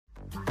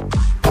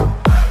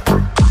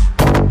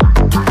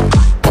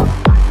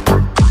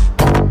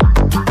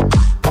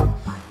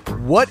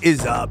What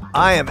is up?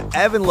 I am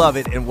Evan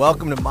Lovett, and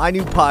welcome to my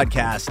new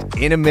podcast,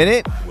 In a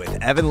Minute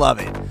with Evan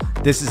Lovett.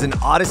 This is an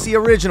Odyssey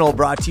original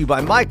brought to you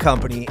by my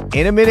company,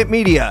 In a Minute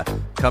Media,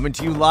 coming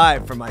to you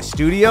live from my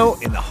studio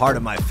in the heart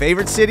of my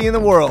favorite city in the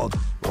world,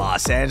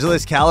 Los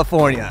Angeles,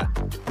 California.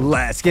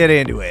 Let's get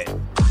into it.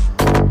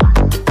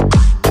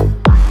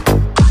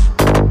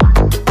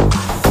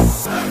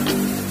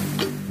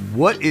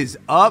 What is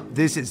up?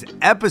 This is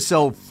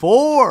episode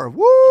 4.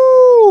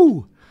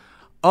 Woo!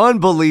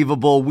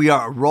 Unbelievable. We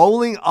are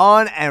rolling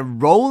on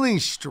and rolling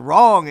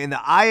strong in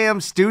the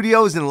IM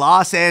studios in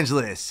Los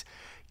Angeles.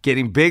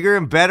 Getting bigger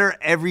and better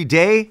every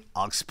day.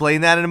 I'll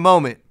explain that in a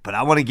moment, but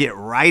I want to get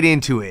right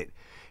into it.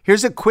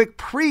 Here's a quick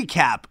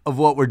pre-cap of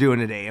what we're doing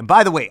today. And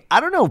by the way, I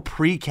don't know if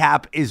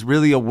pre-cap is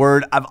really a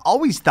word. I've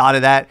always thought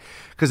of that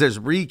because there's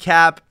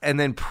recap and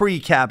then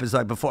pre-cap is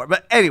like before.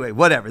 But anyway,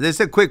 whatever. This is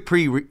a quick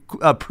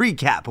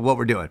pre-cap of what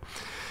we're doing.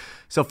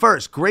 So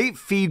first, great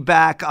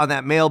feedback on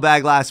that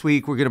mailbag last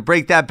week. We're going to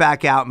break that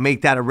back out and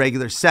make that a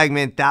regular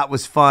segment. That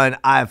was fun.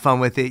 I have fun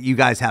with it. You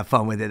guys have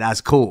fun with it.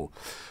 That's cool.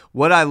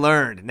 What I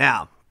learned.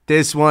 Now,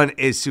 this one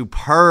is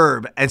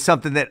superb and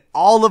something that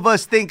all of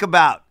us think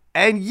about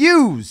and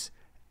use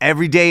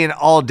every day and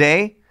all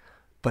day,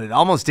 but it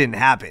almost didn't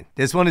happen.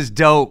 This one is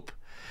dope.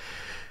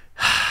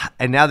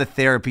 And now the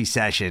therapy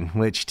session,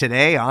 which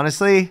today,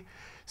 honestly,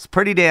 is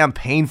pretty damn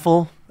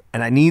painful,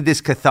 and I need this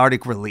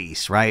cathartic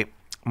release, right?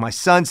 My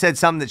son said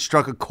something that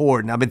struck a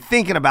chord, and I've been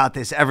thinking about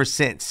this ever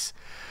since.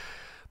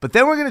 But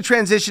then we're going to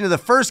transition to the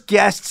first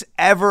guests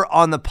ever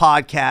on the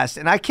podcast,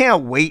 and I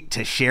can't wait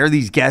to share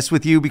these guests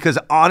with you because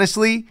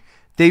honestly,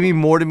 they mean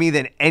more to me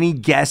than any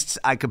guests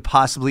I could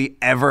possibly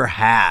ever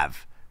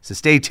have. So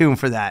stay tuned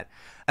for that.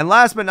 And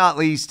last but not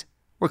least,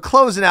 we're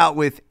closing out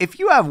with, if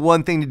you have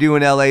one thing to do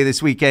in LA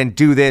this weekend,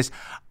 do this.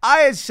 I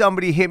had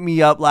somebody hit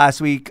me up last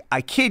week,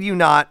 I kid you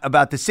not,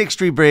 about the 6th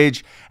Street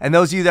Bridge. And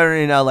those of you that are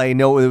in LA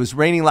know it was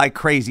raining like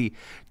crazy.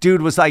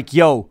 Dude was like,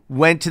 yo,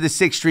 went to the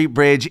 6th Street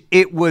Bridge.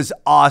 It was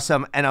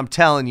awesome. And I'm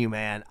telling you,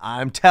 man,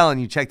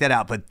 check that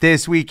out. But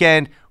this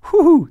weekend,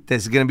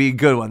 this is going to be a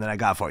good one that I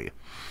got for you.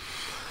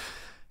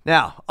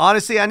 Now,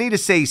 honestly, I need to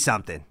say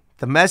something.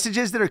 The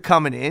messages that are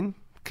coming in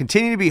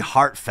continue to be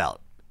heartfelt,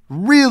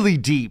 really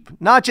deep,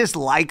 not just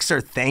likes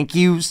or thank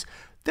yous.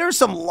 There are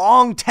some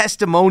long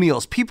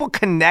testimonials, people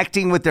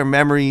connecting with their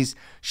memories,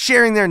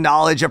 sharing their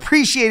knowledge,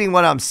 appreciating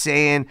what I'm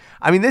saying.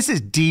 I mean, this is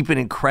deep and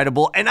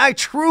incredible, and I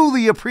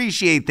truly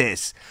appreciate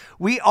this.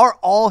 We are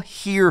all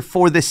here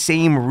for the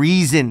same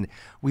reason.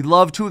 We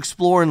love to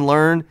explore and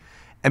learn,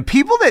 and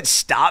people that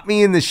stop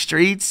me in the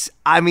streets,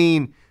 I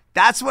mean,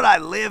 that's what I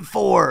live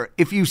for.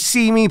 If you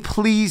see me,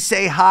 please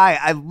say hi.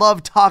 I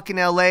love talking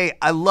LA.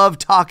 I love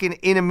talking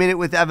In a Minute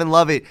with Evan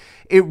Lovett.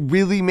 It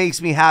really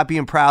makes me happy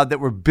and proud that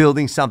we're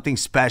building something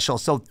special.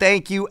 So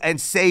thank you and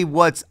say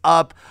what's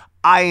up.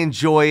 I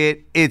enjoy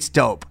it. It's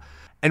dope.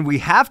 And we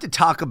have to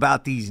talk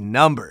about these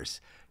numbers.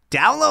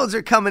 Downloads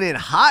are coming in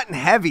hot and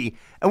heavy.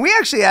 And we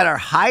actually had our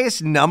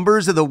highest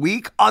numbers of the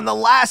week on the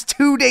last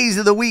 2 days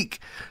of the week.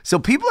 So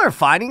people are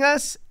finding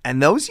us.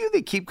 And those of you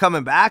that keep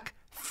coming back,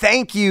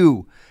 thank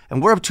you.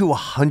 And we're up to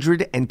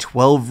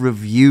 112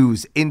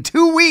 reviews in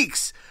 2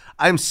 weeks.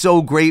 I'm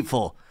so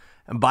grateful.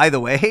 And by the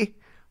way,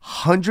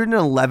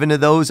 111 of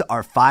those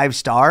are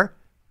 5-star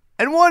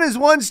and 1 is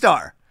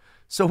 1-star.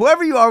 So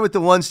whoever you are with the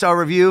 1-star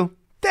review,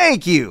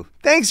 thank you.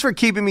 Thanks for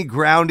keeping me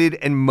grounded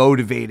and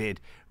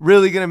motivated.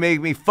 Really going to make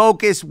me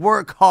focus,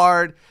 work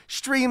hard,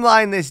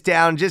 streamline this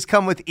down, just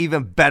come with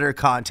even better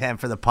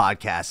content for the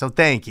podcast. So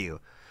thank you.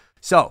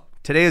 So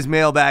today's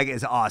mailbag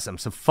is awesome.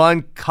 Some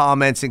fun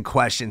comments and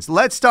questions.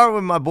 Let's start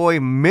with my boy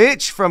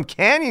Mitch from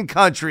Canyon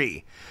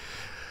Country.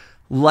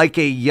 Like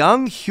a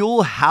young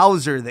Huell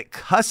Howser that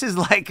cusses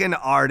like an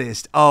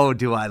artist. Oh,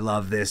 do I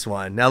love this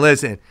one. Now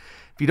listen,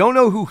 if you don't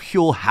know who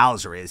Huell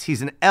Howser is,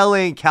 he's an LA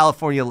and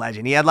California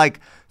legend. He had like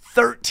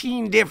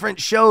 13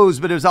 different shows,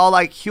 but it was all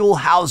like Huell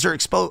Howser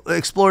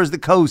explores the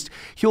coast,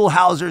 Huell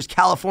Howser's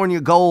California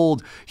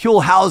Gold,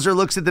 Huell Howser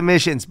looks at the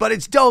missions. But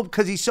it's dope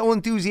because he's so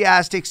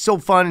enthusiastic, so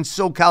fun, and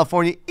so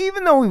California,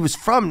 even though he was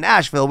from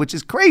Nashville, which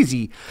is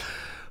crazy.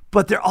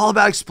 But they're all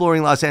about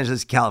exploring Los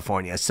Angeles,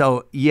 California.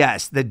 So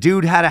yes, the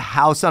dude had a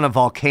house on a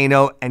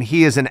volcano, and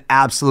he is an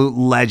absolute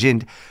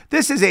legend.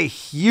 This is a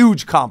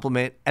huge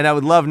compliment, and I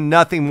would love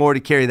nothing more to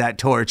carry that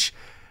torch.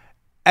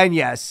 And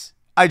yes,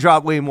 I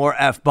drop way more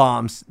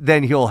F-bombs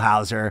than Huell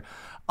Howser.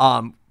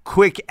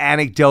 Quick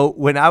anecdote,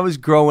 when I was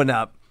growing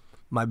up,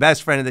 my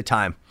best friend at the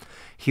time,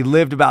 he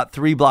lived about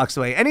 3 blocks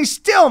away, and he's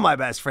still my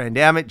best friend.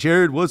 Damn it,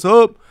 Jared, what's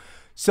up?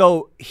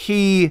 So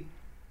he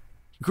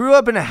grew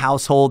up in a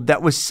household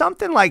that was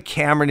something like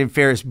Cameron and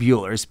Ferris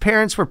Bueller. His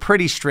parents were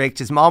pretty strict.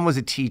 His mom was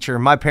a teacher.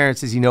 My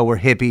parents, as you know, were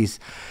hippies.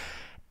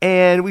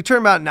 And we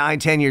turned about 9,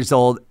 10 years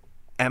old,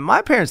 and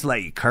my parents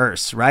let you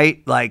curse,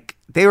 right? Like,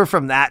 they were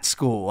from that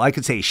school. I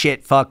could say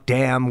shit, fuck,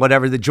 damn,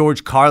 whatever, the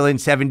George Carlin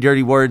 7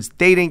 dirty words.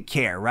 They didn't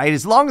care, right?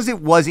 As long as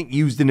it wasn't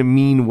used in a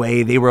mean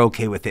way, they were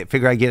okay with it.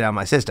 Figure I'd get it out of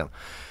my system.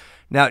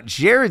 Now,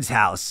 Jared's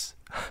house,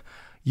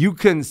 you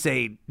couldn't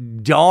say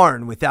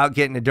darn without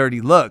getting a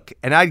dirty look.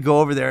 And I'd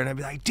go over there and I'd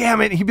be like,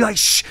 damn it. And he'd be like,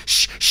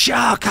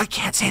 shuck, I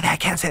can't say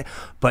that,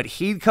 But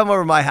he'd come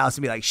over to my house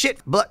and be like,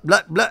 shit, blah,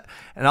 blah, blah,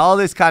 and all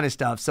this kind of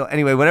stuff. So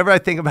anyway, whenever I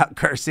think about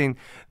cursing,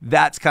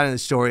 that's kind of the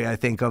story I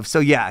think of. So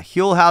yeah,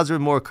 Huell Howser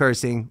with more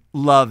cursing.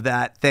 Love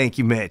that. Thank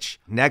you, Mitch.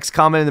 Next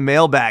comment in the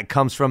mailbag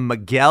comes from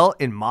Miguel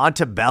in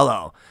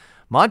Montebello.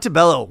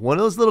 Montebello, one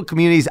of those little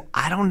communities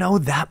I don't know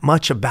that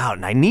much about,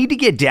 and I need to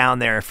get down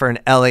there for an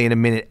LA in a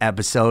Minute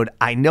episode.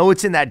 I know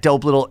it's in that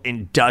dope little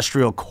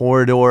industrial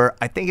corridor.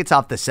 I think it's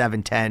off the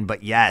 710,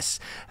 but yes,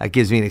 that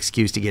gives me an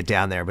excuse to get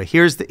down there. But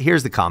here's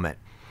the comment.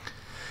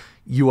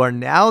 You are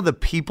now the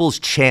people's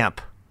champ.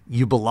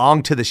 You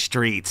belong to the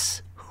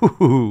streets.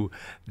 Ooh,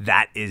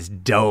 that is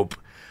dope.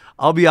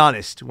 I'll be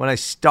honest, when I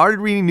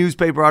started reading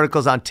newspaper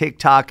articles on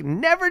TikTok,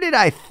 never did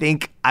I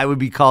think I would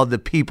be called the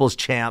people's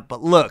champ.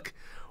 But look,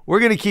 we're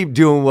going to keep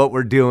doing what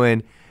we're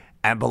doing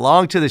and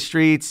belong to the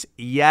streets.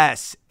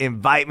 Yes,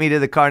 invite me to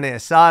the carne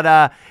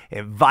asada.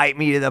 Invite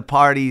me to the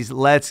parties.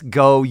 Let's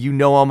go. You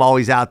know I'm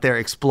always out there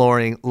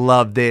exploring.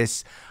 Love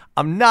this.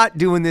 I'm not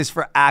doing this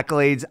for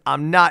accolades.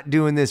 I'm not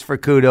doing this for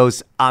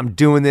kudos. I'm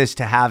doing this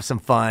to have some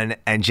fun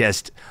and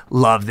just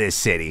love this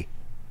city.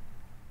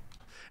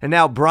 And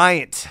now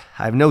Bryant.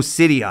 I have no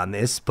city on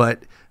this,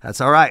 but that's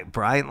all right.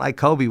 Bryant like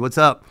Kobe. What's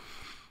up?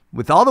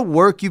 With all the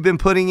work you've been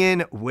putting in,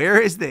 where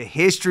is the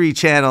History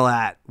Channel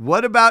at?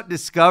 What about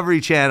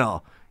Discovery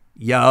Channel?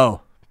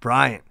 Yo,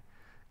 Bryant,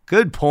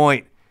 good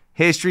point.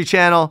 History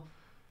Channel,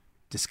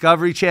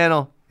 Discovery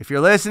Channel. If you're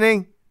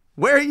listening,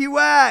 where are you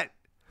at?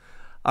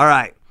 All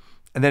right.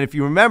 And then if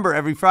you remember,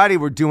 every Friday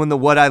we're doing the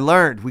What I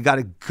Learned. We got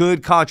a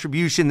good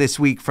contribution this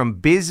week from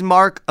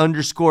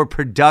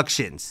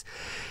Bismarck_Productions.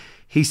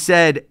 He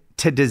said,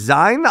 to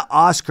design the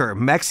Oscar,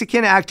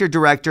 Mexican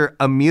actor-director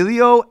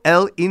Emilio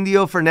El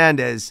Indio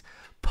Fernandez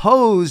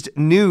posed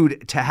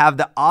nude to have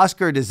the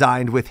Oscar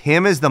designed with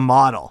him as the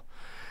model.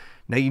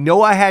 Now, you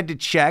know I had to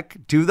check,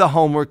 do the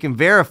homework, and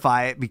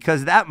verify it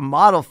because that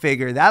model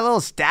figure, that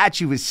little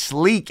statue was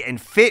sleek and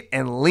fit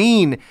and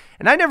lean,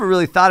 and I never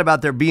really thought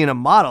about there being a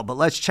model, but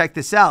let's check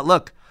this out.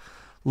 Look.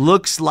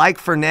 Looks like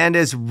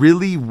Fernandez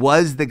really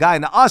was the guy.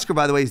 And the Oscar,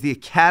 by the way, is the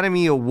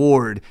Academy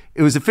Award.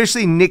 It was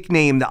officially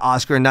nicknamed the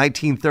Oscar in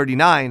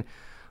 1939,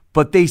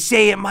 but they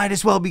say it might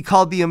as well be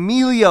called the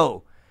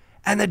Emilio.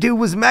 And the dude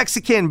was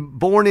Mexican,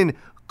 born in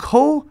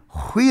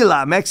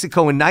Coahuila,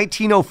 Mexico in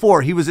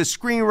 1904. He was a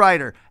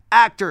screenwriter,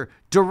 actor,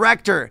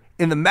 director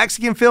in the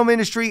Mexican film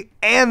industry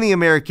and the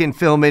American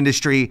film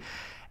industry.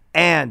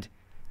 And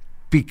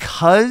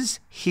because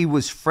he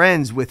was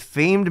friends with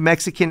famed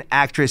Mexican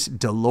actress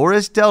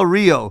Dolores Del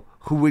Rio,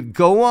 who would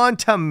go on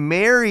to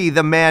marry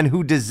the man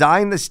who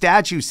designed the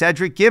statue,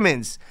 Cedric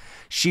Gibbons,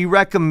 she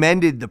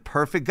recommended the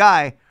perfect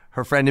guy,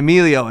 her friend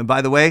Emilio. And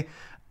by the way,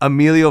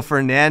 Emilio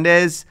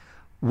Fernandez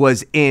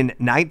was in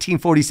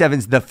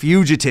 1947's The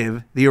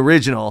Fugitive, the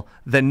original,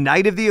 The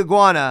Night of the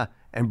Iguana,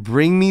 and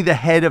Bring Me the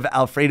Head of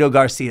Alfredo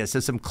Garcia. So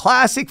some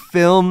classic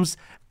films,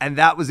 and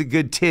that was a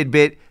good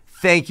tidbit.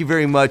 Thank you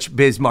very much,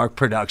 Bismarck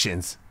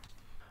Productions.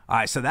 All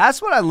right, so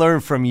that's what I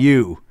learned from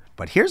you.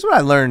 But here's what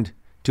I learned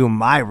doing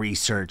my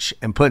research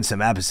and putting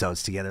some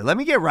episodes together. Let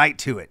me get right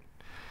to it.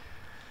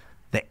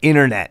 The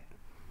internet.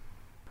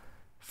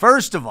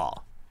 First of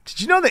all, did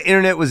you know the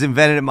internet was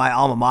invented at my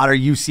alma mater,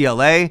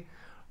 UCLA?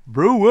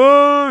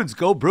 Bruins!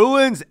 Go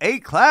Bruins! A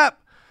clap!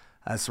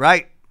 That's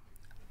right.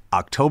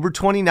 October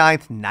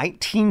 29th,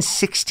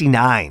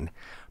 1969.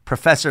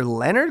 Professor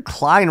Leonard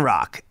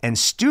Kleinrock and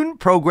student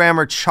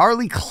programmer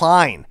Charlie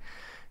Klein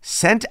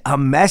sent a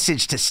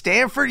message to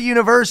Stanford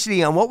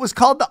University on what was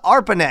called the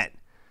ARPANET.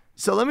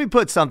 So let me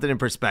put something in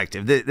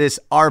perspective. This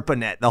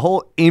ARPANET, the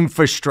whole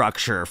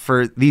infrastructure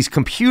for these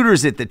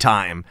computers at the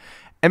time,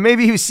 and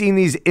maybe you've seen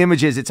these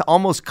images, it's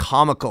almost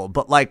comical,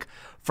 but like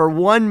for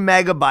 1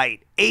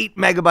 megabyte, 8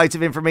 megabytes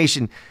of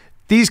information,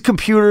 these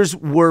computers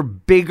were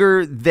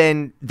bigger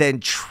than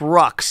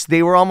trucks.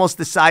 They were almost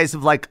the size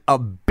of like a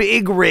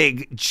big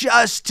rig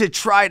just to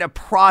try to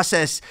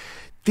process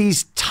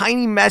these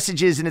tiny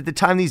messages. And at the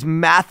time, these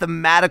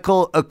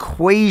mathematical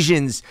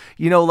equations,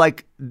 you know,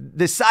 like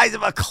the size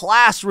of a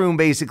classroom,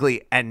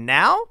 basically. And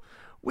now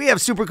we have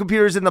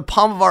supercomputers in the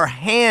palm of our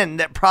hand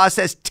that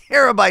process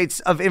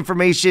terabytes of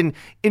information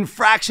in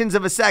fractions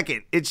of a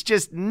second. It's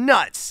just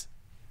nuts.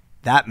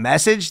 That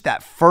message,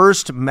 that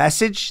first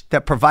message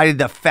that provided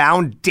the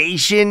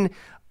foundation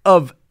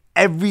of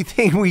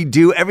everything we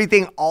do,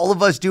 everything all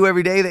of us do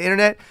every day, the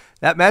internet,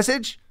 that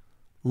message,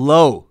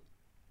 low,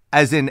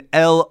 as in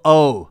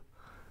L-O.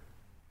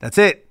 That's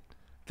it.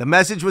 The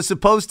message was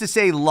supposed to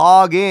say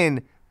log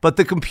in, but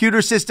the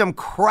computer system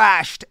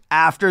crashed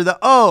after the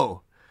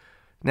O.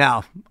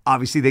 Now,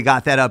 obviously they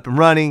got that up and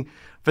running.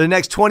 For the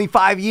next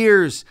 25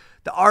 years,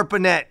 the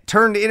ARPANET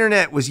turned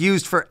internet was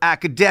used for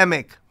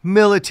academic,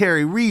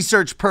 military,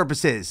 research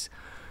purposes.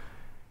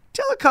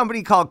 Till a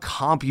company called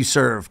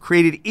CompuServe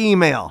created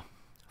email,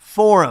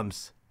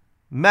 forums,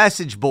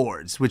 message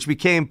boards, which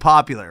became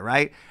popular,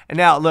 right? And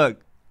now, look,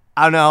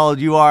 I don't know how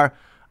old you are.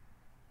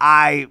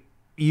 I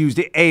used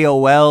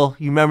AOL.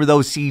 You remember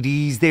those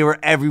CDs? They were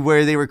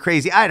everywhere. They were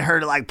crazy. I had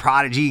heard of like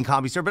Prodigy and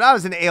CompuServe, but I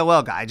was an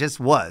AOL guy. I just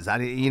was.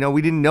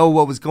 We didn't know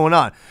what was going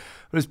on.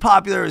 It was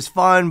popular. It was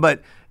fun,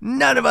 but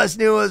none of us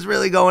knew what was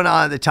really going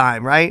on at the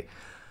time, right?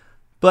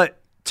 But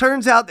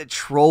turns out that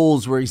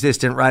trolls were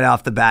existent right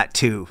off the bat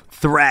too.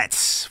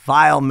 Threats,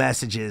 vile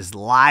messages,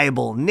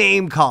 libel,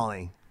 name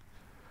calling.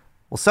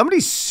 Well, somebody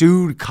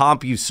sued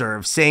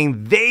CompuServe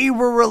saying they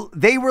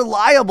were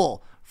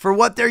liable for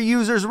what their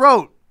users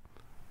wrote.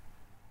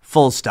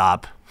 Full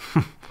stop.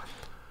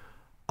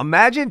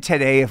 Imagine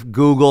today if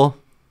Google,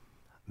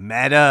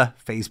 Meta,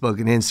 Facebook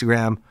and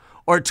Instagram,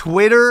 or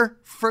Twitter,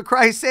 for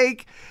Christ's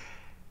sake,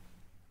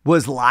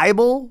 was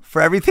liable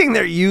for everything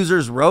their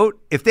users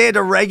wrote. If they had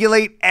to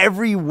regulate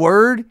every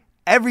word,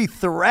 every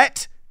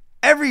threat,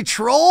 every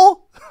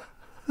troll.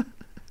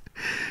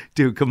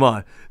 Dude, come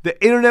on.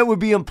 The internet would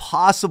be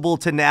impossible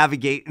to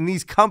navigate, and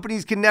these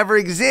companies can never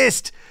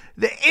exist.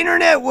 The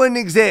internet wouldn't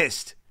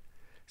exist.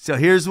 So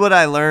here's what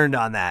I learned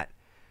on that.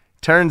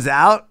 Turns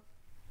out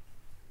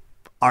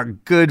our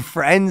good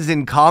friends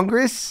in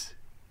Congress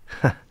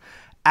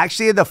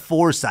actually had the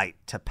foresight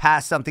to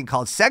pass something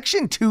called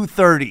Section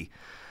 230.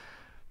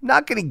 I'm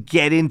not going to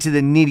get into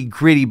the nitty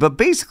gritty, but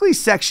basically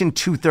Section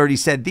 230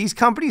 said these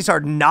companies are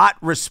not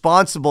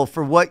responsible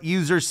for what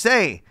users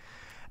say.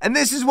 And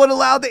this is what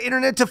allowed the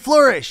internet to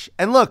flourish.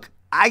 And look,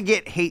 I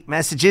get hate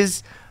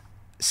messages,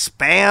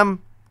 spam,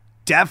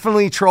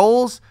 definitely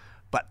trolls,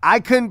 but I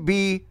couldn't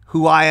be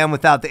who I am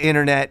without the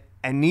internet,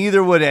 and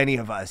neither would any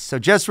of us. So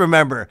just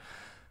remember,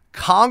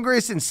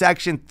 Congress in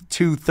Section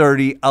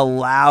 230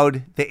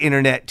 allowed the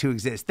internet to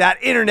exist. That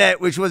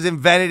internet, which was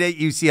invented at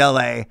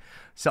UCLA.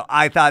 So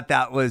I thought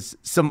that was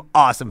some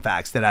awesome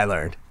facts that I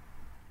learned.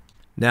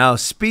 Now,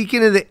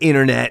 speaking of the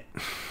internet,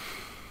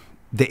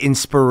 the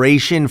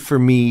inspiration for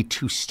me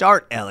to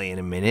start LA in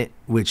a Minute,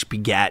 which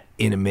begat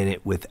In a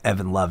Minute with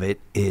Evan Lovett,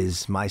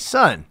 is my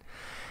son.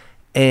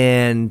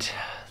 And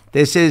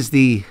this is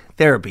the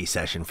therapy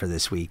session for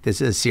this week.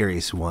 This is a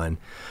serious one.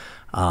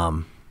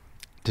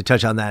 To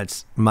touch on that,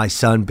 it's my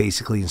son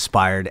basically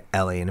inspired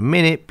LA in a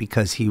Minute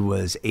because he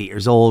was 8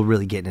 years old,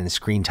 really getting into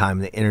screen time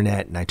on the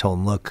internet. And I told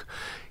him, look,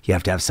 you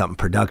have to have something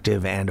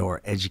productive and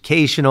or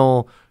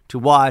educational to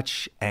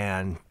watch.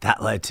 And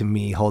that led to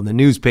me holding the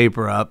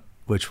newspaper up,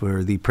 which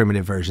were the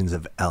primitive versions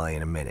of LA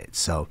in a Minute.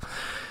 So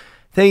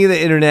thank you to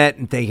the internet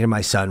and thank you to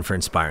my son for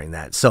inspiring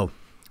that. So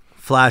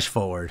flash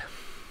forward.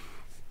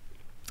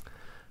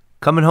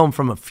 Coming home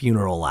from a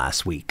funeral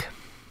last week.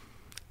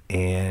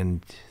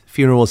 And the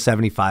funeral was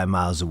 75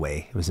 miles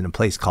away. It was in a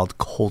place called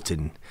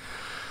Colton,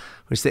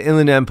 which is the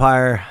Inland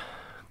Empire,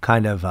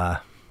 kind of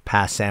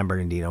past San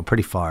Bernardino,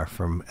 pretty far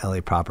from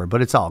LA proper,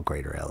 but it's all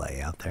greater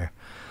LA out there.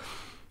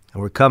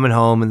 And we're coming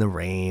home in the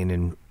rain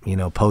and,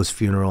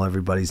 post-funeral,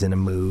 everybody's in a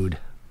mood.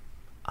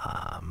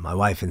 My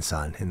wife and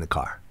son in the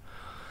car.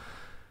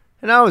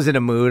 And I was in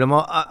a mood.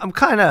 I'm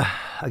kind of,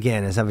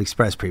 again, as I've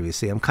expressed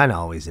previously, I'm kind of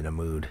always in a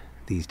mood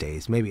these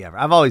days. Maybe ever.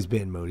 I've always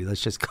been moody.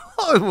 Let's just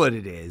call it what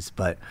it is.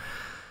 But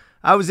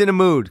I was in a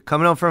mood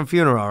coming home from a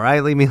funeral, right?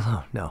 Leave me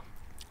alone. No.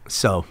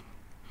 So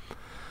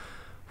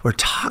we're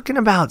talking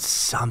about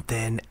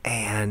something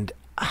and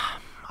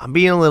I'm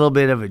being a little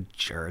bit of a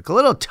jerk, a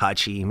little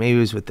touchy. Maybe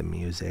it was with the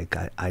music.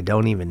 I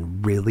don't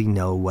even really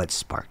know what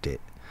sparked it.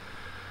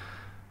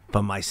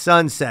 But my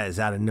son says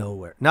out of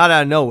nowhere, not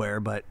out of nowhere,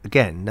 but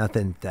again,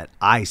 nothing that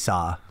I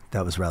saw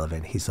that was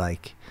relevant. He's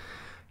like,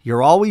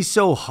 "You're always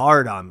so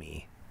hard on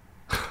me."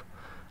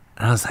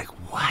 And I was like,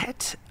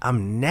 what?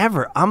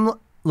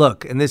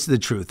 Look, and this is the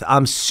truth.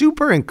 I'm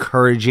super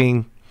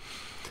encouraging.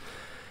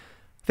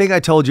 I think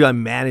I told you I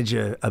manage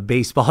a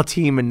baseball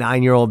team, a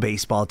 9-year-old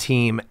baseball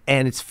team.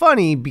 And it's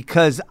funny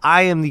because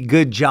I am the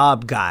good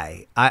job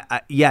guy.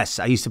 Yes,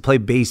 I used to play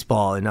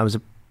baseball and I was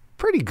a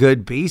pretty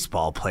good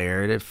baseball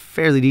player at a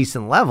fairly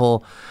decent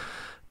level.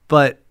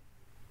 But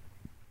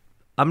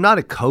I'm not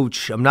a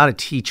coach. I'm not a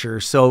teacher.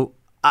 So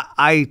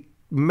I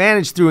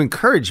manage through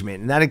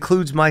encouragement, and that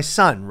includes my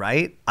son,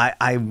 right?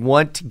 I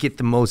want to get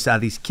the most out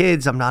of these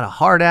kids. I'm not a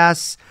hard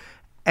ass,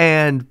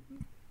 and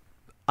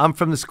I'm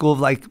from the school of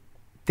like,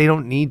 they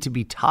don't need to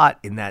be taught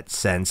in that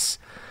sense.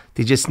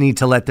 They just need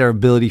to let their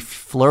ability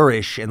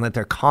flourish and let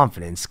their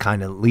confidence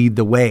kind of lead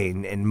the way.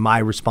 And my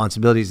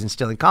responsibility is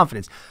instilling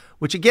confidence,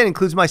 which again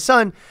includes my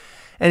son.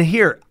 And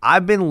here,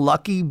 I've been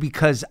lucky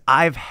because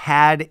I've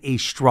had a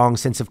strong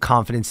sense of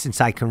confidence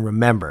since I can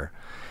remember.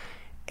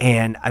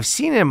 And I've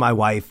seen it in my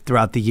wife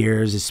throughout the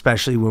years,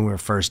 especially when we were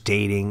first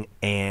dating.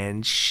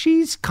 And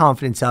she's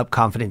confidence up,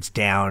 confidence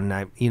down. And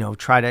I,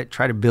 try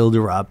to build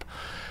her up.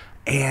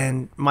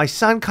 And my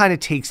son kind of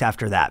takes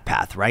after that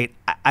path, right?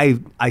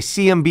 I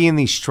see him being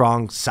the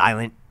strong,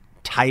 silent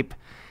type.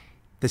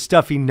 The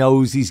stuff he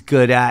knows he's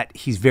good at,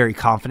 he's very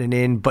confident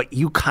in. But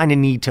you kind of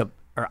need to,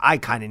 or I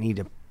kind of need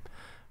to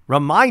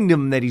remind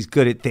him that he's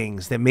good at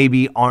things that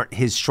maybe aren't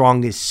his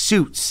strongest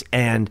suits.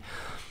 And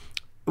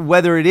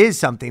whether it is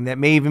something that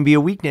may even be a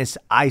weakness,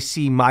 I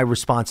see my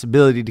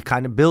responsibility to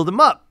kind of build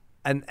him up.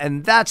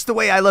 And that's the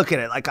way I look at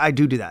it. Like I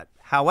do that.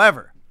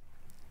 However,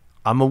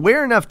 I'm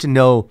aware enough to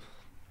know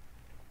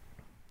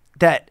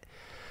that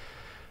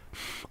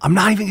I'm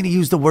not even going to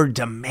use the word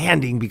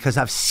demanding, because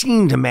I've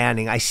seen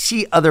demanding. I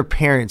see other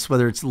parents,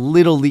 whether it's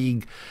little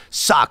league,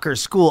 soccer,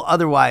 school,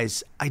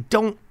 otherwise, I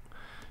don't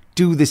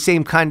do the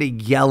same kind of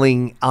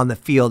yelling on the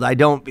field. I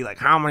don't be like,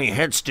 how many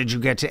hits did you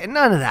get to? And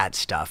none of that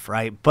stuff,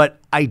 right? But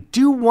I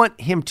do want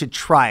him to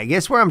try. I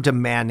guess where I'm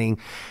demanding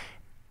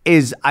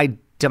is I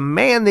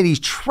demand that he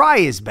try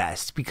his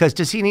best, because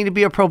does he need to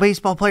be a pro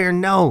baseball player?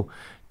 No.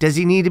 Does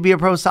he need to be a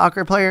pro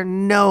soccer player?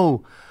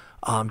 No.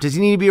 Does he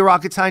need to be a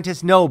rocket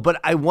scientist? No, but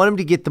I want him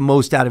to get the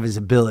most out of his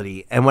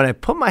ability. And when I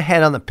put my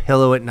head on the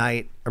pillow at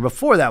night, or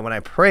before that, when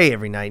I pray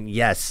every night,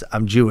 yes,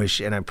 I'm Jewish,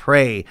 and I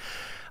pray,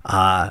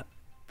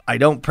 I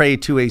don't pray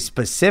to a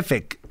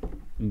specific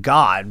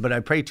God, but I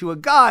pray to a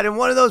God. And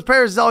one of those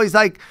prayers is always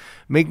like,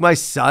 make my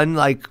son,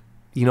 like,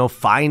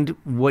 find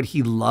what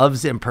he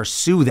loves and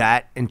pursue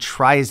that and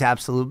try his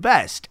absolute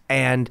best.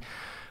 And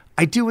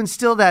I do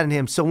instill that in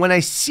him. So when I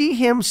see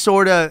him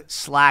sort of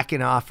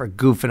slacking off or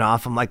goofing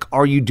off, I'm like,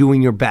 are you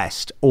doing your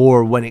best?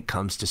 Or when it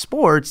comes to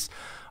sports,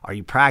 are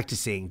you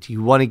practicing? Do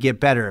you want to get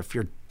better? If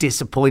you're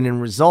disappointed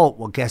in result,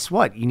 well, guess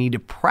what? You need to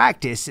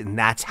practice, and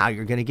that's how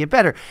you're going to get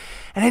better.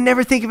 And I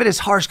never think of it as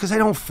harsh, because I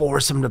don't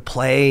force him to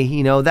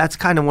play. That's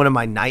kind of one of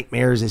my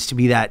nightmares, is to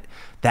be that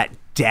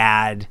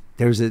dad.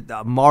 There's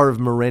a Marv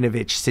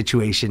Marinovich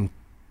situation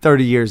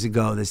 30 years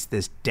ago.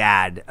 This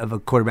dad of a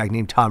quarterback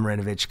named Tom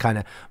Marinovich kind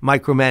of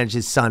micromanaged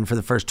his son for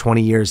the first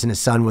 20 years, and his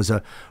son was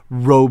a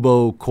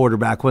robo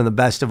quarterback, one of the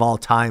best of all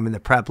time in the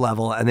prep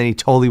level, and then he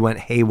totally went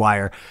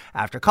haywire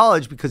after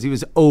college because he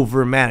was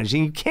overmanaged.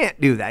 And you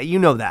can't do that. You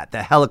know that.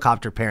 The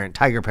helicopter parent,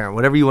 tiger parent,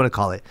 whatever you want to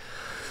call it.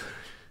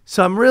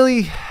 So I'm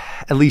really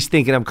at least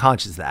thinking I'm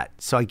conscious of that.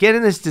 So I get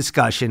in this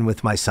discussion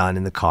with my son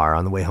in the car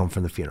on the way home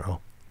from the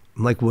funeral.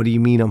 I'm like, what do you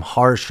mean I'm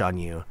harsh on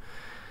you?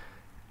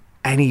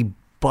 And he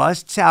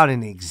busts out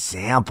an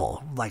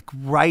example, like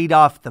right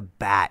off the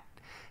bat.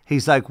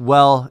 He's like,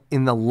 well,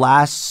 in the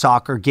last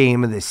soccer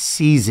game of the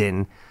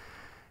season,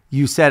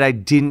 you said I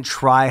didn't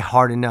try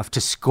hard enough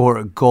to score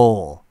a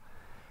goal.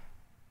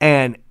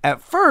 And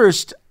at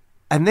first,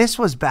 and this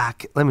was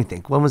back, let me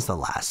think, when was the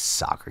last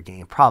soccer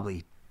game?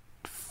 Probably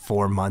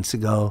 4 months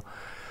ago.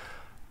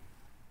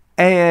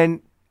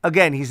 And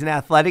again, he's an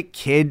athletic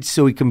kid,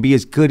 so he can be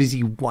as good as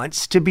he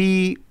wants to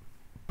be,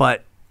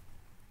 but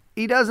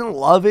he doesn't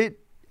love it,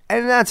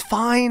 and that's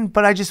fine,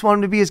 but I just want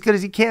him to be as good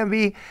as he can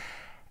be.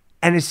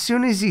 And as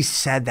soon as he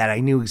said that, I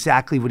knew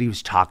exactly what he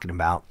was talking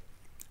about,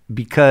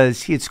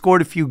 because he had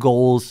scored a few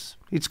goals.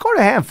 He'd scored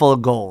a handful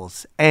of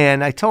goals,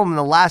 and I told him in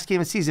the last game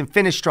of the season,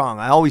 finish strong.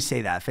 I always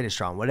say that, finish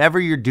strong. Whatever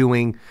you're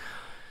doing,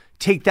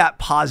 take that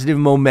positive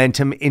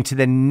momentum into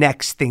the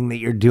next thing that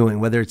you're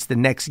doing, whether it's the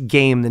next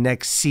game, the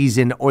next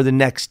season, or the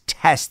next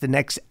test, the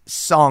next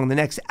song, the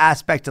next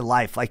aspect of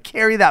life. Like,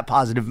 carry that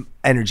positive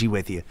energy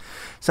with you.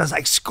 So I was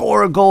like,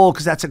 score a goal,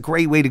 because that's a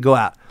great way to go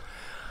out.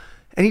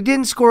 And he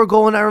didn't score a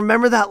goal, and I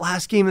remember that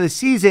last game of the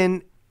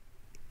season,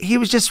 he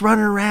was just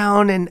running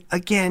around, and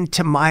again,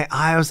 to my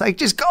eye, I was like,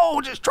 just go,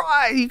 just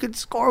try. You could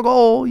score a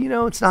goal.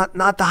 It's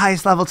not the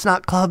highest level. It's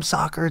not club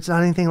soccer. It's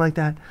not anything like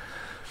that.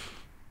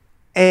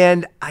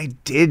 And I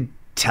did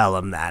tell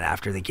him that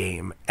after the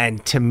game.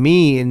 And to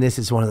me, and this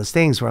is one of those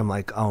things where I'm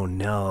like, oh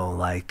no,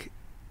 like,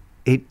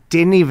 it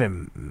didn't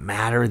even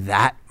matter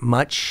that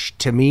much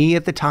to me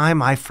at the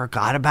time. I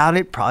forgot about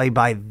it probably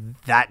by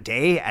that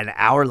day, an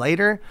hour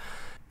later,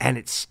 and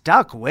it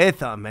stuck with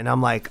him. And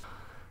I'm like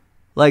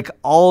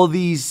all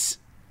these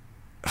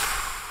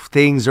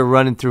things are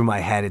running through my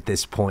head at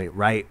this point,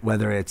 right?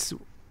 Whether it's,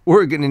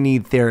 we're going to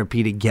need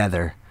therapy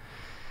together.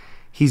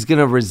 He's going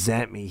to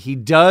resent me. He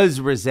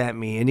does resent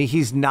me. And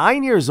he's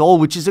 9 years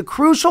old, which is a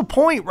crucial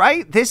point,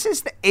 right? This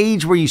is the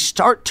age where you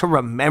start to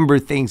remember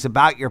things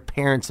about your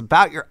parents,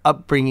 about your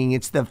upbringing.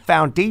 It's the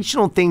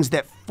foundational things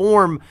that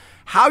form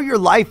how your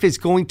life is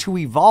going to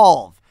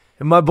evolve.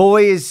 And my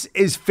boy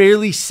is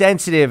fairly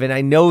sensitive, and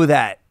I know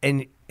that.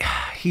 And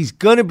he's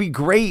going to be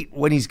great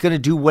when he's going to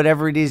do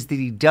whatever it is that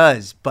he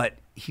does, but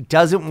he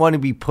doesn't want to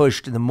be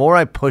pushed. And the more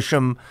I push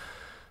him,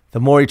 the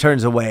more he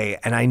turns away.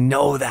 And I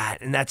know that.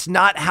 And that's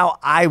not how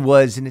I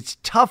was. And it's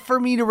tough for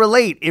me to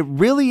relate. It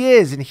really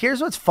is. And here's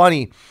what's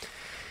funny.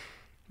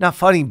 Not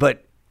funny,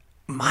 but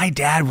my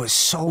dad was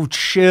so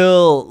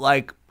chill.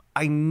 Like,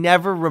 I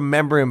never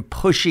remember him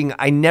pushing.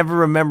 I never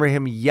remember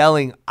him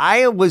yelling.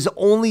 I was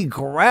only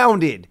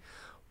grounded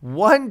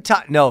one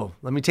time. No,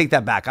 let me take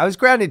that back. I was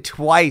grounded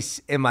twice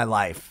in my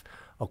life.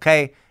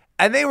 Okay.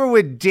 And they were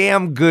with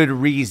damn good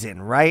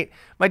reason, right?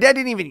 My dad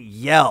didn't even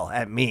yell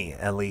at me,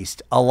 at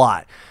least, a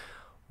lot.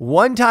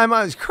 One time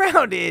I was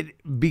grounded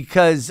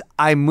because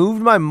I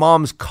moved my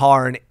mom's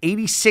car, an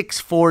 86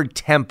 Ford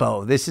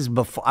Tempo. This is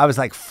before, I was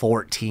like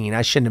 14.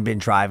 I shouldn't have been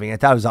driving. I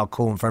thought it was all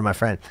cool in front of my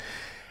friend.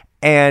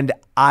 And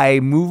I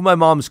moved my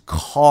mom's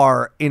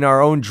car in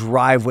our own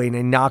driveway, and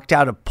I knocked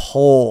out a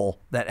pole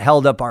that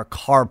held up our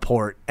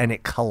carport, and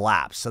it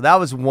collapsed. So that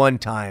was one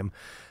time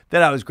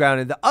that I was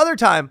grounded. The other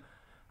time,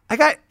 I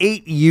got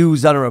 8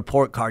 U's on a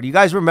report card. You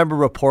guys remember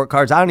report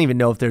cards? I don't even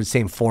know if they're the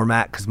same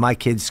format, because my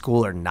kids'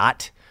 school are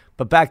not.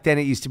 but back then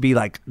it used to be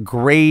like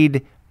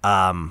grade,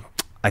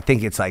 I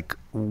think it's like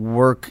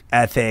work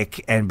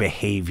ethic and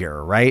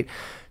behavior, right?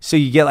 So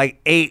you get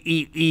like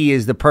AEE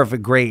is the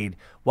perfect grade.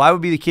 Well, I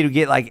would be the kid who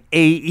get like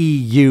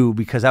AEU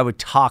because I would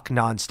talk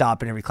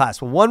nonstop in every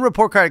class. Well, one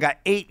report card, I got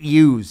 8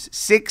 U's,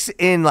 6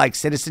 in like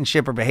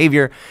citizenship or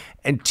behavior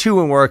and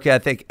 2 in work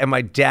ethic. And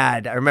my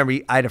dad, I remember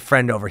I had a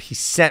friend over. He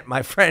sent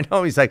my friend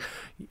home. He's like,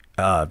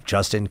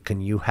 Justin,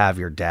 can you have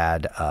your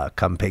dad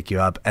come pick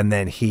you up? And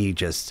then he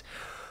just...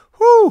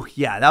 Whew,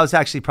 yeah, that was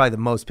actually probably the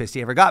most pissed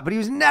he ever got. But he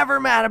was never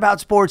mad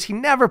about sports. He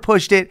never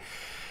pushed it.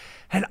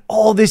 And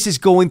all this is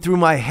going through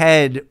my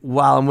head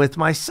while I'm with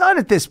my son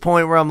at this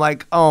point where I'm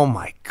like, oh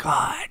my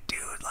God, dude.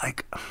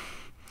 Like,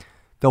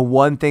 the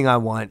one thing I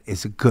want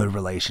is a good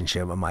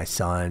relationship with my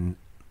son.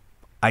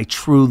 I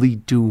truly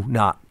do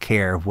not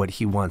care what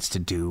he wants to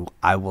do.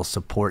 I will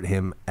support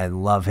him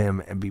and love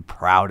him and be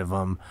proud of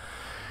him.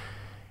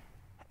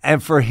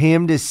 And for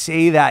him to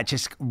say that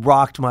just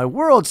rocked my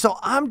world. So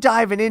I'm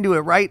diving into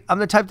it, right? I'm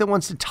the type that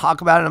wants to talk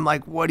about it. I'm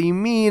like, what do you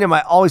mean?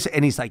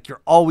 And he's like,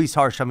 you're always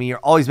harsh on me. You're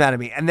always mad at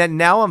me. And then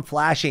now I'm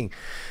flashing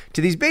to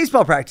these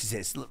baseball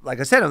practices. Like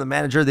I said, I'm the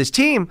manager of this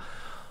team.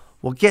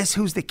 Well, guess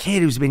who's the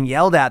kid who's been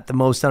yelled at the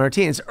most on our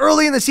team? It's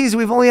early in the season.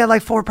 We've only had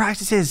like 4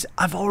 practices.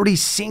 I've already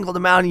singled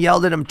him out and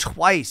yelled at him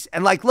twice.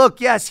 And like,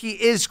 look, yes,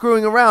 he is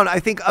screwing around.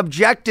 I think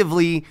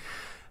objectively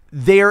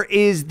there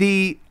is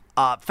the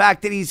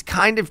fact that he's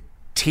kind of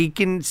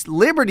taking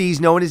liberties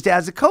knowing his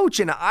dad's a coach,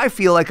 and I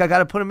feel like I got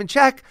to put him in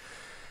check.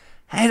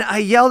 And I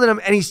yelled at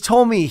him, and he's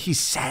told me he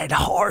said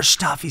harsh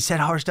stuff. He said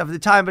harsh stuff at the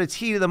time, but it's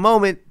heat of the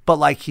moment. But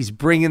like, he's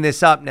bringing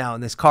this up now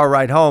in this car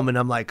ride home, and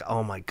I'm like,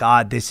 oh my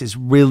God, this is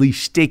really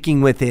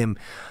sticking with him.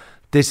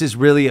 This is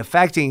really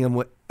affecting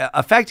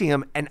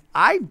him, and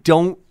I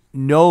don't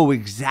know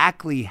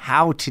exactly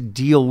how to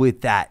deal with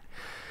that,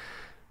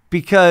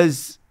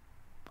 because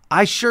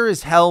I sure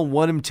as hell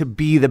want him to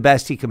be the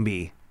best he can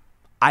be.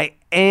 I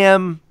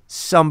am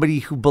somebody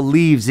who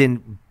believes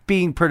in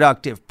being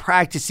productive,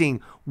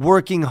 practicing,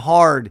 working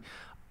hard,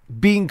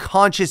 being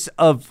conscious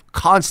of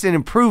constant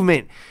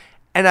improvement.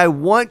 And I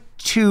want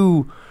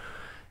to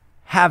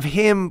have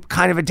him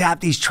kind of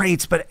adapt these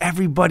traits, but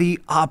everybody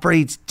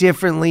operates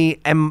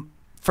differently. And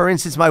for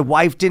instance, my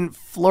wife didn't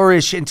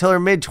flourish until her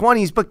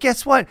mid-20s, but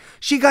guess what?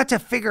 She got to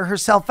figure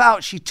herself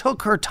out. She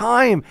took her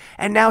time,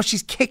 and now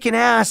she's kicking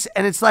ass.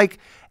 And it's like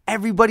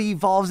everybody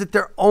evolves at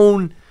their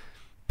own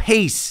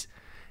pace.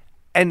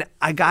 And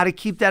I got to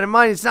keep that in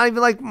mind. It's not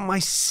even like my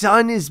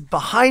son is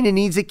behind and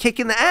needs a kick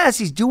in the ass.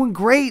 He's doing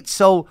great.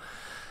 So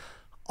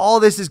all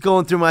this is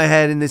going through my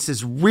head, and this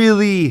is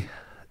really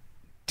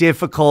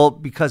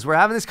difficult because we're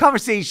having this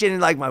conversation, and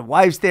like my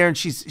wife's there, and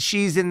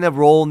she's in the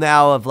role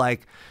now of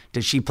like,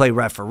 does she play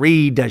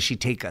referee? Does she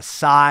take a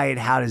side?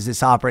 How does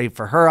this operate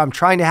for her? I'm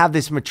trying to have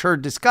this mature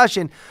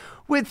discussion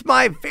with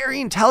my very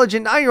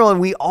intelligent 9-year-old,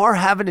 and we are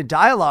having a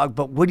dialogue,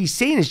 but what he's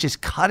saying is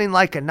just cutting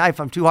like a knife.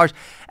 I'm too harsh.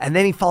 And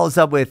then he follows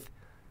up with,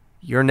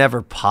 you're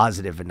never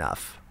positive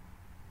enough.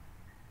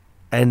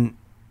 And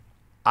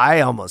I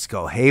almost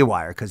go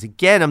haywire because,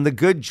 again, I'm the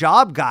good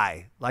job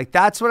guy. Like,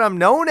 that's what I'm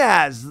known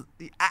as.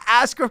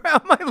 Ask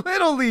around my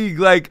little league.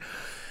 Like,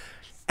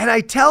 and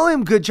I tell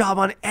him good job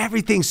on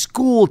everything.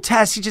 School,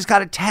 tests. He just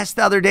got a test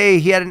the other day.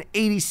 He had an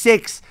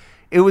 86.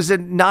 It was a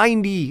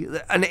 90,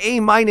 an A-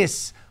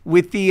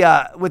 with the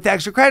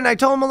extra credit. And I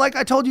told him, like,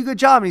 I told you good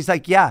job. And he's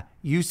like, yeah,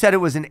 you said it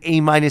was an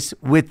A-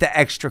 with the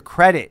extra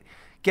credit.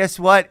 Guess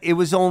what? It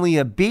was only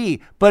a B,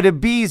 but a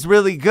B is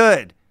really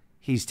good.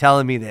 He's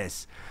telling me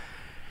this.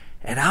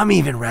 And I'm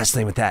even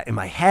wrestling with that. In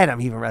my head,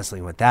 I'm even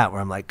wrestling with that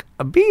where I'm like,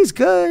 a B is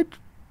good.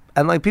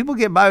 And like, people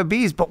get by with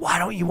B's, but why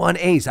don't you want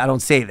A's? I don't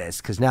say this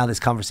because now this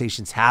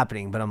conversation's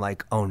happening, but I'm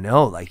like, oh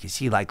no, like, is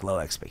he like low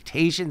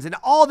expectations and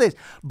all this?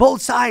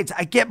 Both sides.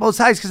 I get both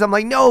sides because I'm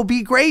like, no,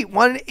 be great.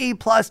 Want an A+.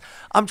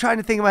 I'm trying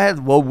to think in my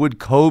head, what would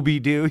Kobe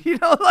do? You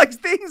know, like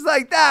things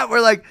like that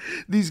where like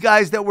these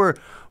guys that were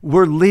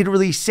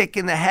literally sick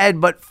in the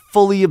head, but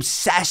fully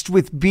obsessed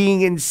with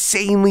being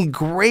insanely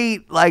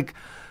great. Like,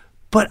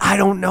 but I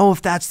don't know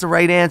if that's the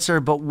right answer.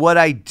 But what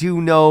I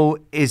do know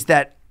is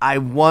that I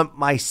want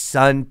my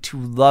son to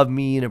love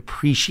me and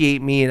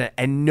appreciate me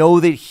and know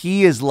that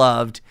he is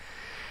loved.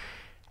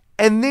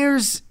 And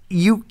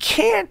you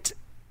can't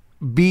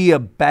be a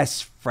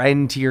best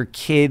friend to your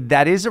kid.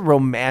 That is a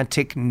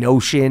romantic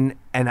notion.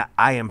 And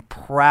I am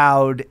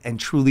proud and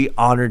truly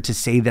honored to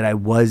say that I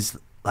was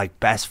like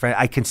best friend.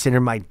 I consider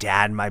my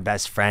dad my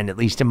best friend, at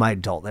least in my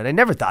adulthood. I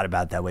never thought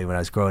about it that way when I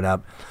was growing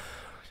up.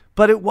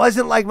 But it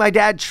wasn't like my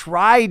dad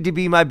tried to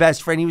be my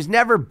best friend. He was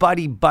never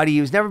buddy.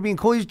 He was never being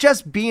cool. He was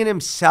just being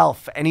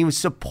himself, and he was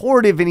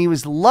supportive, and he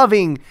was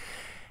loving,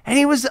 and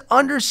he was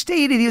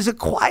understated. He was a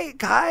quiet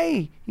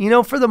guy, you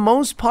know, for the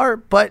most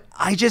part. But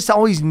I just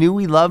always knew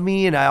he loved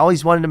me, and I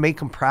always wanted to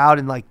make him proud.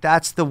 And like,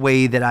 that's the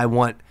way that I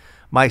want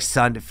my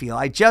son to feel.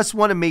 I just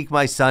want to make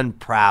my son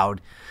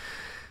proud,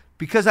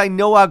 because I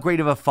know how great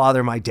of a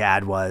father my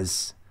dad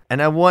was,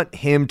 and I want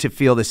him to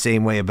feel the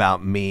same way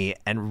about me.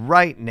 And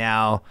right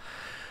now,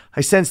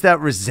 I sense that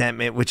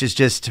resentment, which is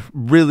just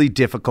really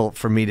difficult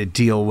for me to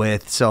deal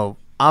with. So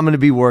I'm going to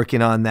be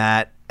working on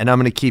that, and I'm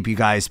going to keep you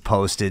guys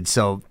posted.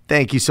 So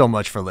thank you so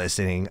much for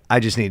listening. I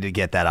just needed to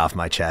get that off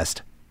my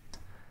chest.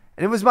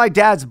 And it was my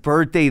dad's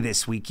birthday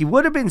this week. He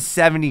would have been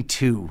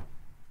 72,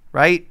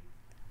 right?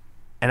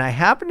 And I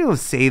happen to have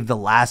saved the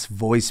last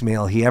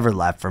voicemail he ever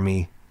left for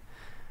me.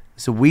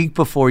 It's a week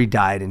before he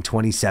died in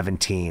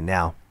 2017.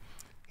 Now,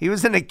 he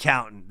was an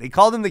accountant. They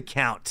called him the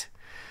Count,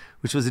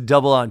 which was a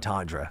double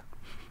entendre.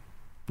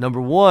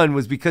 Number one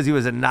was because he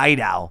was a night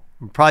owl,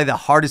 probably the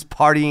hardest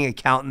partying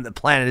accountant the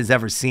planet has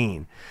ever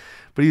seen.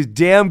 But he was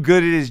damn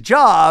good at his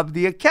job,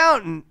 the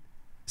accountant,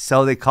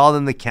 so they called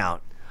him the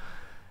Count.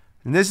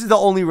 And this is the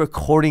only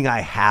recording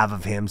I have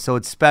of him, so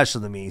it's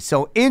special to me.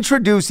 So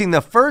introducing the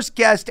first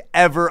guest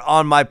ever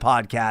on my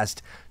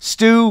podcast,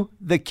 Stu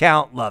the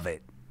Count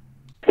Lovett.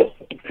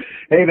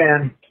 Hey,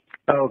 man.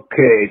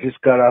 Okay, just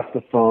got off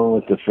the phone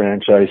with the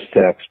franchise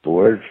tax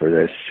board for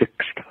the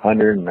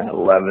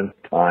 611th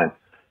time.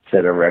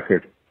 Set a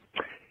record.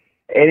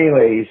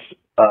 Anyways,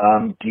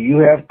 do you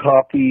have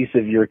copies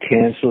of your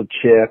canceled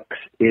checks?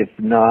 If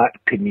not,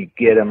 can you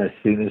get them as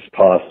soon as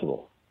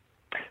possible?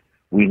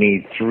 We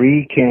need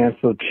 3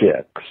 canceled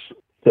checks.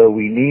 So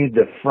we need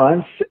the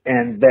fronts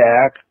and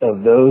back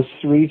of those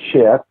 3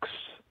 checks.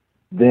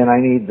 Then I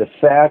need the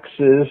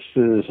faxes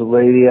to this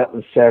lady up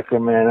in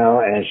Sacramento,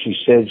 and she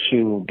said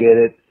she will get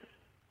it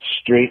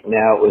straightened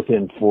out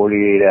within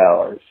 48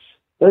 hours.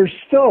 They're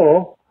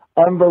still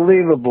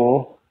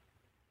unbelievable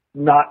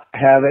not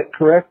have it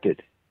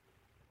corrected.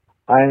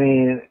 I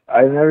mean,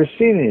 I've never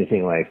seen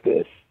anything like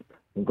this.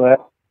 I'm glad.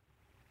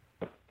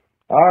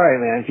 All right,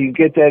 man. If you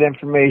get that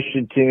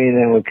information to me,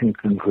 then we can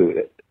conclude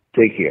it.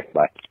 Take care.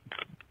 Bye.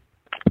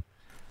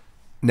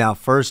 Now,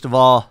 first of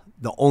all,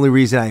 the only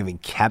reason I even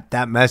kept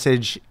that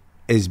message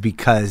is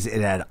because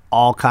it had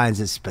all kinds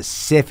of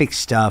specific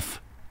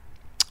stuff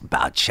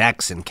about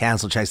checks and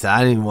canceled checks that I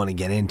didn't even want to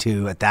get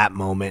into at that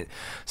moment.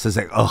 So it's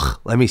like,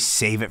 let me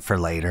save it for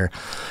later.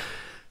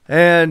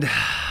 And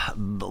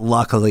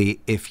luckily,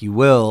 if you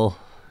will,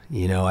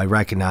 I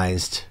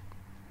recognized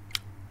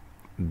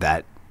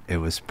that it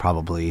was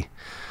probably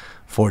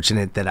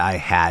fortunate that I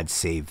had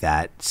saved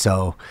that.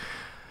 So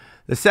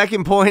the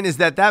second point is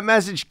that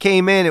message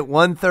came in at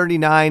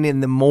 1:39 in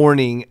the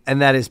morning,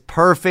 and that is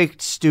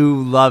perfect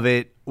Stu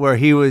Lovett, where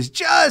he was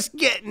just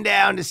getting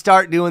down to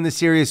start doing the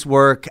serious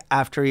work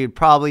after he had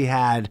probably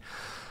had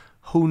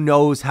who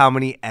knows how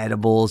many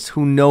edibles,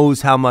 who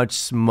knows how much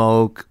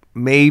smoke,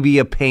 maybe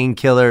a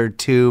painkiller or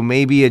two,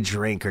 maybe a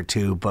drink or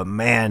two, but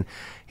man,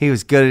 he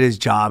was good at his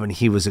job and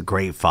he was a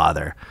great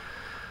father.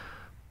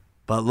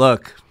 But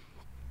look,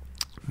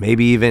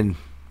 maybe even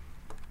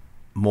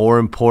more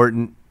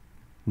important,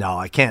 no,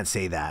 I can't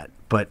say that,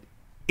 but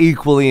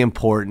equally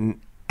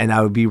important, and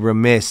I would be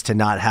remiss to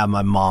not have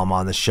my mom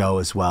on the show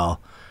as well.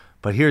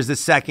 But here's the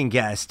second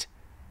guest,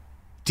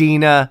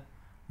 Dina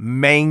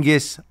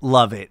Mangus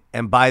Lovett.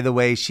 And by the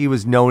way, she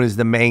was known as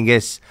the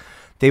Mangus.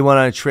 They went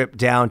on a trip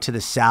down to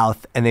the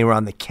south, and they were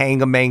on the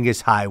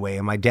Kangamangus Highway.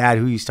 And my dad,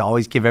 who used to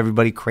always give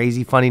everybody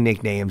crazy, funny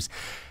nicknames,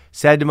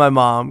 said to my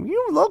mom,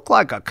 "You look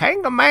like a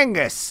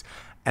Kangamangus."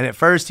 And at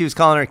first, he was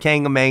calling her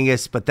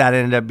Kangamangus, but that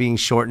ended up being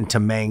shortened to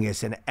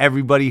Mangus. And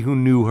everybody who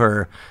knew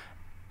her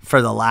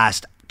for the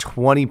last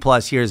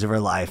 20-plus years of her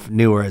life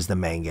knew her as the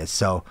Mangus.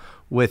 So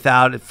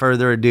without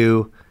further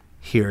ado,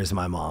 here is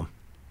my mom,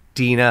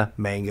 Dina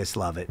Mangus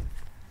Lovett.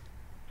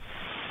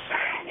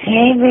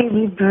 Hey,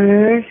 baby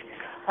bird.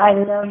 I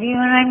love you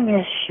and I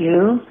miss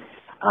you.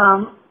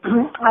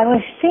 I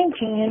was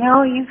thinking,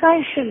 you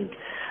guys should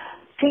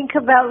think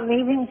about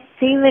leaving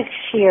Felix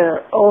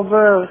here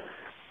over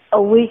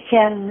a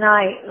weekend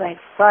night, like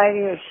Friday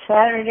or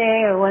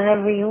Saturday or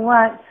whenever you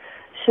want,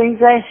 so you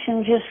guys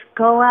can just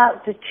go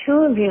out, the two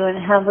of you, and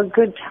have a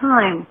good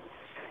time.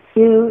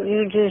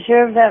 You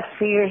deserve that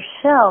for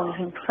yourselves,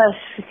 and plus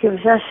it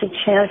gives us a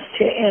chance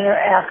to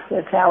interact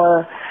with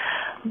our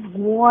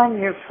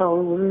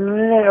wonderful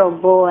little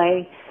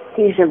boy.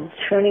 He's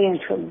turning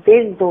into a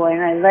big boy,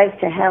 and I'd like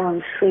to have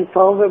him sleep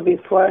over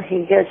before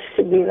he gets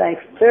to be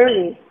like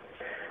 30.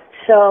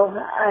 So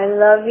I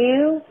love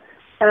you,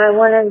 and I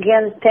want to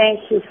again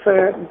thank you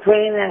for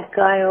bringing that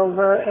guy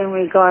over in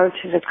regard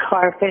to the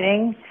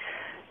carpeting.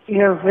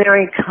 You're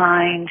very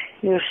kind.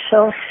 You're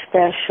so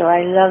special.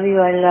 I love you,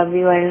 I love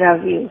you, I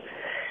love you.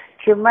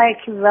 Give my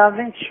love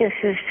and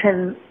kisses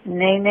to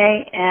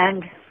Nene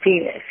and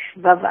Felix.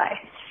 Bye-bye.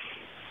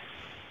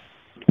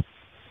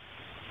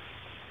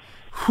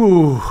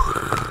 Whew,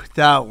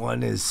 that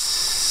one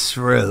is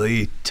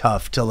really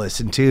tough to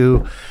listen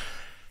to.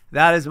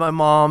 That is my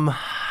mom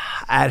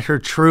at her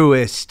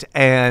truest,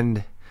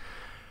 and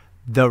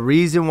the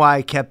reason why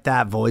I kept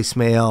that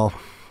voicemail,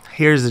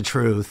 here's the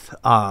truth.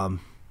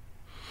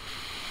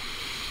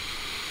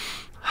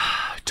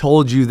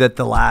 Told you that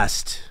the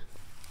last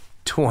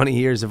 20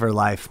 years of her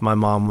life, my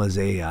mom was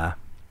an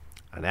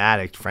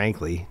addict,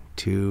 frankly,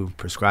 to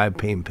prescribed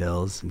pain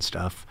pills and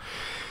stuff.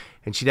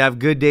 And she'd have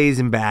good days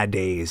and bad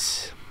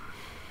days.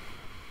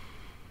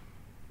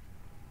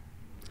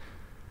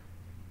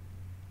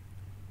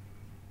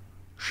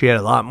 She had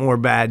a lot more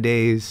bad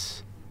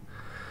days.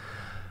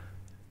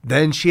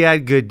 Then she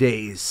had good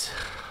days.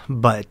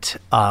 But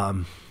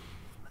that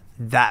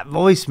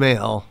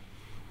voicemail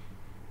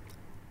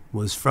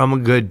was from a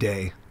good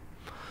day.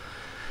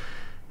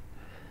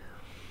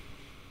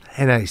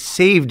 And I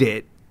saved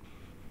it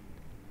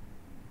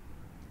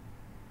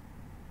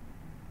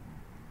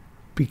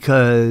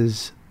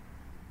because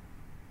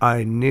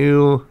I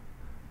knew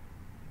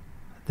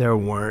there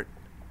weren't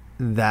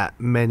that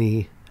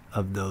many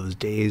of those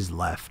days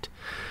left.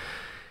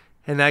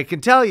 And I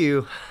can tell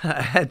you,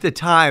 at the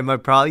time, I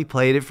probably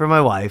played it for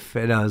my wife,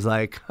 and I was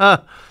like,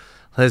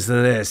 listen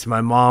to this.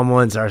 My mom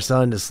wants our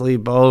son to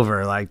sleep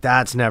over. Like,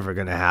 that's never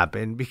going to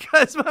happen,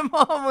 because my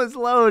mom was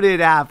loaded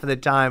half of the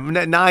time,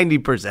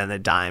 90% of the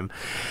time.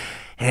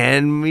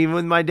 And me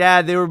with my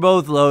dad, they were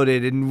both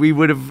loaded, and we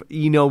would have,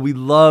 we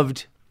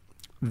loved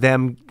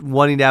them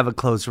wanting to have a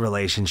close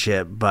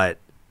relationship, but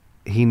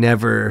he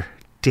never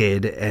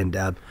did end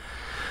up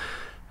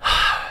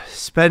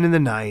spending the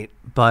night.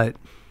 But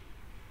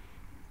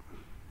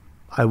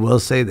I will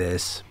say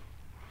this.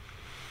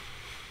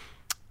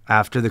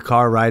 After the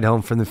car ride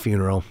home from the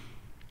funeral,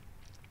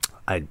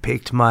 I'd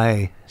picked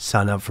my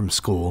son up from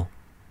school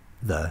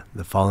the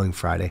following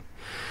Friday.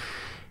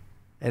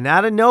 And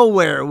out of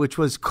nowhere, which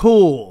was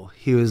cool,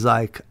 he was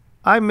like,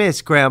 I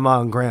miss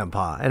Grandma and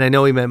Grandpa. And I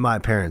know he meant my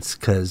parents,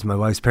 because my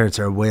wife's parents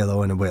are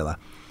abuelo and abuela.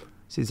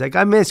 So he's like,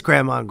 I miss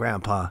Grandma and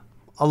Grandpa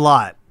a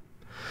lot.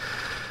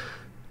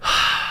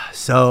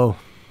 So,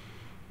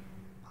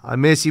 I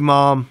miss you,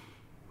 Mom.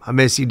 I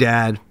miss you,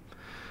 Dad.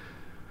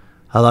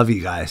 I love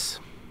you guys.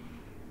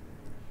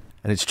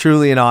 And it's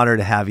truly an honor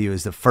to have you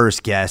as the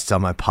first guest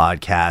on my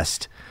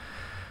podcast.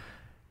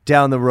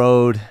 Down the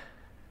road,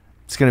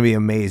 it's going to be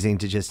amazing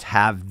to just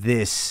have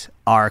this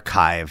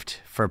archived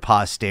for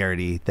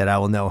posterity, that I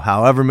will know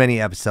however many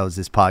episodes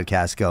this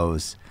podcast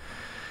goes,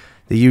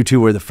 that you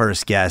two were the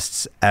first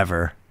guests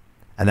ever.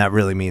 And that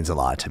really means a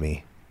lot to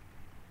me.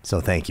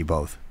 So thank you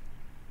both.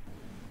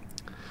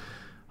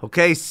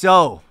 Okay,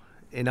 so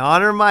in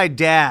honor of my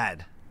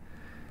dad,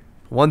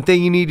 one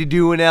thing you need to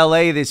do in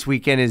LA this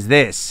weekend is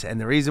this.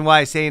 And the reason why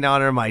I say in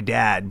honor of my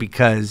dad,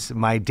 because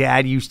my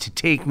dad used to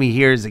take me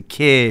here as a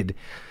kid.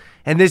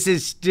 And this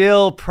is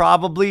still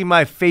probably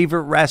my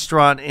favorite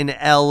restaurant in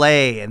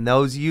LA. And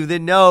those of you that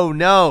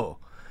know,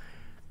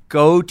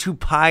 go to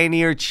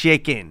Pioneer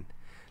Chicken.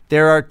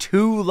 There are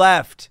 2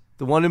 left.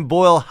 The one in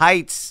Boyle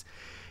Heights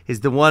is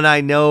the one I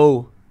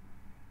know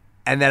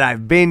and that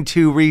I've been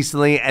to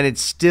recently, and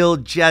it's still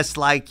just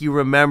like you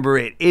remember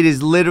it. It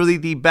is literally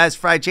the best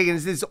fried chicken.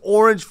 It's this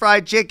orange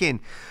fried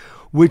chicken,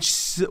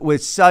 which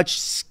with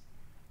such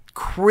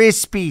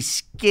crispy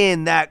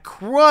skin, that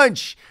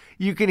crunch,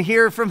 you can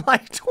hear it from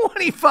like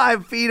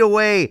 25 feet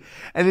away.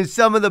 And it's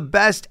some of the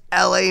best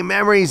LA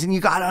memories. And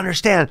you got to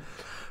understand,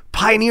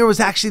 Pioneer was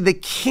actually the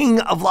king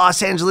of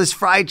Los Angeles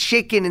fried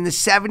chicken in the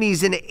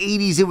 70s and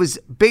 80s. It was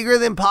bigger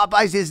than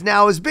Popeyes is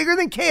now. It was bigger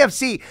than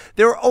KFC.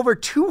 There were over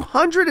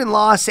 200 in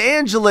Los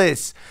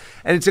Angeles.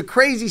 And it's a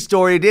crazy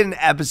story. I did an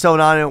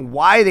episode on it,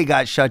 why they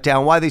got shut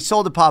down, why they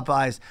sold to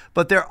Popeyes.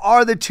 But there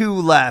are the 2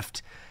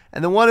 left.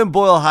 And the one in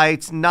Boyle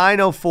Heights,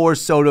 904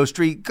 Soto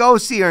Street. Go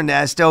see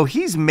Ernesto.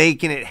 He's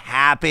making it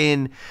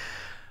happen.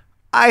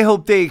 I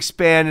hope they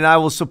expand, and I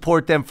will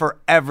support them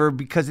forever,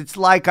 because it's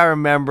like I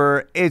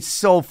remember. It's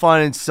so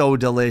fun and so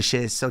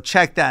delicious. So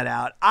check that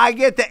out. I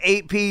get the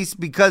 8-piece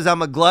because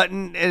I'm a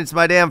glutton, and it's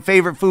my damn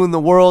favorite food in the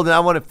world, and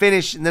I want to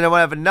finish, and then I want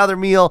to have another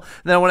meal,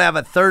 and then I want to have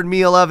a third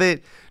meal of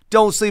it.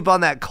 Don't sleep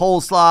on that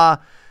coleslaw.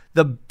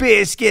 The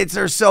biscuits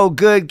are so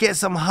good. Get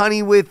some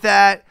honey with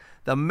that.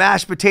 The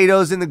mashed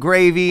potatoes and the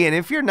gravy. And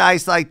if you're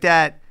nice like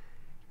that,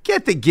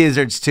 get the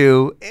gizzards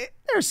too.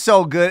 They're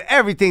so good.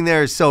 Everything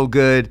there is so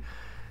good.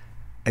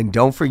 And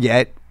don't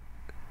forget,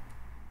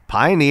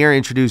 Pioneer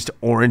introduced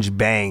Orange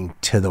Bang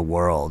to the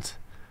world.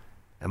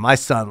 And my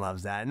son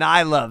loves that. And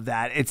I love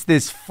that. It's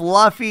this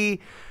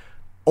fluffy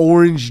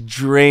orange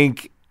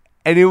drink.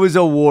 And it was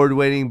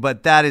award-winning.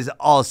 But that is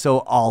also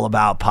all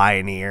about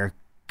Pioneer.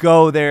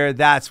 Go there.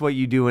 That's what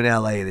you do in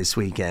LA this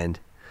weekend.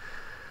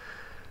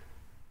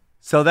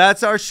 So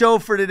that's our show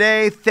for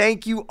today.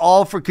 Thank you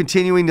all for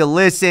continuing to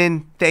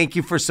listen. Thank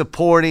you for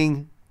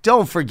supporting.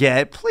 Don't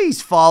forget,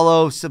 please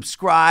follow,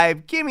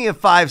 subscribe, give me a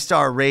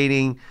 5-star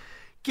rating.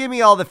 Give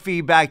me all the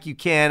feedback you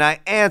can.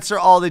 I answer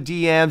all the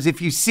DMs. If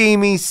you see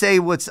me, say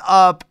what's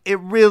up. It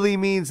really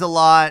means a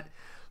lot.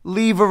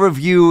 Leave a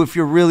review if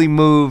you're really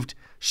moved.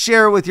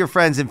 Share it with your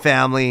friends and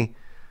family.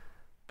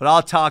 But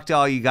I'll talk to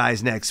all you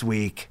guys next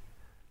week.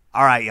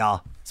 All right,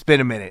 y'all. It's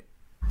been a minute.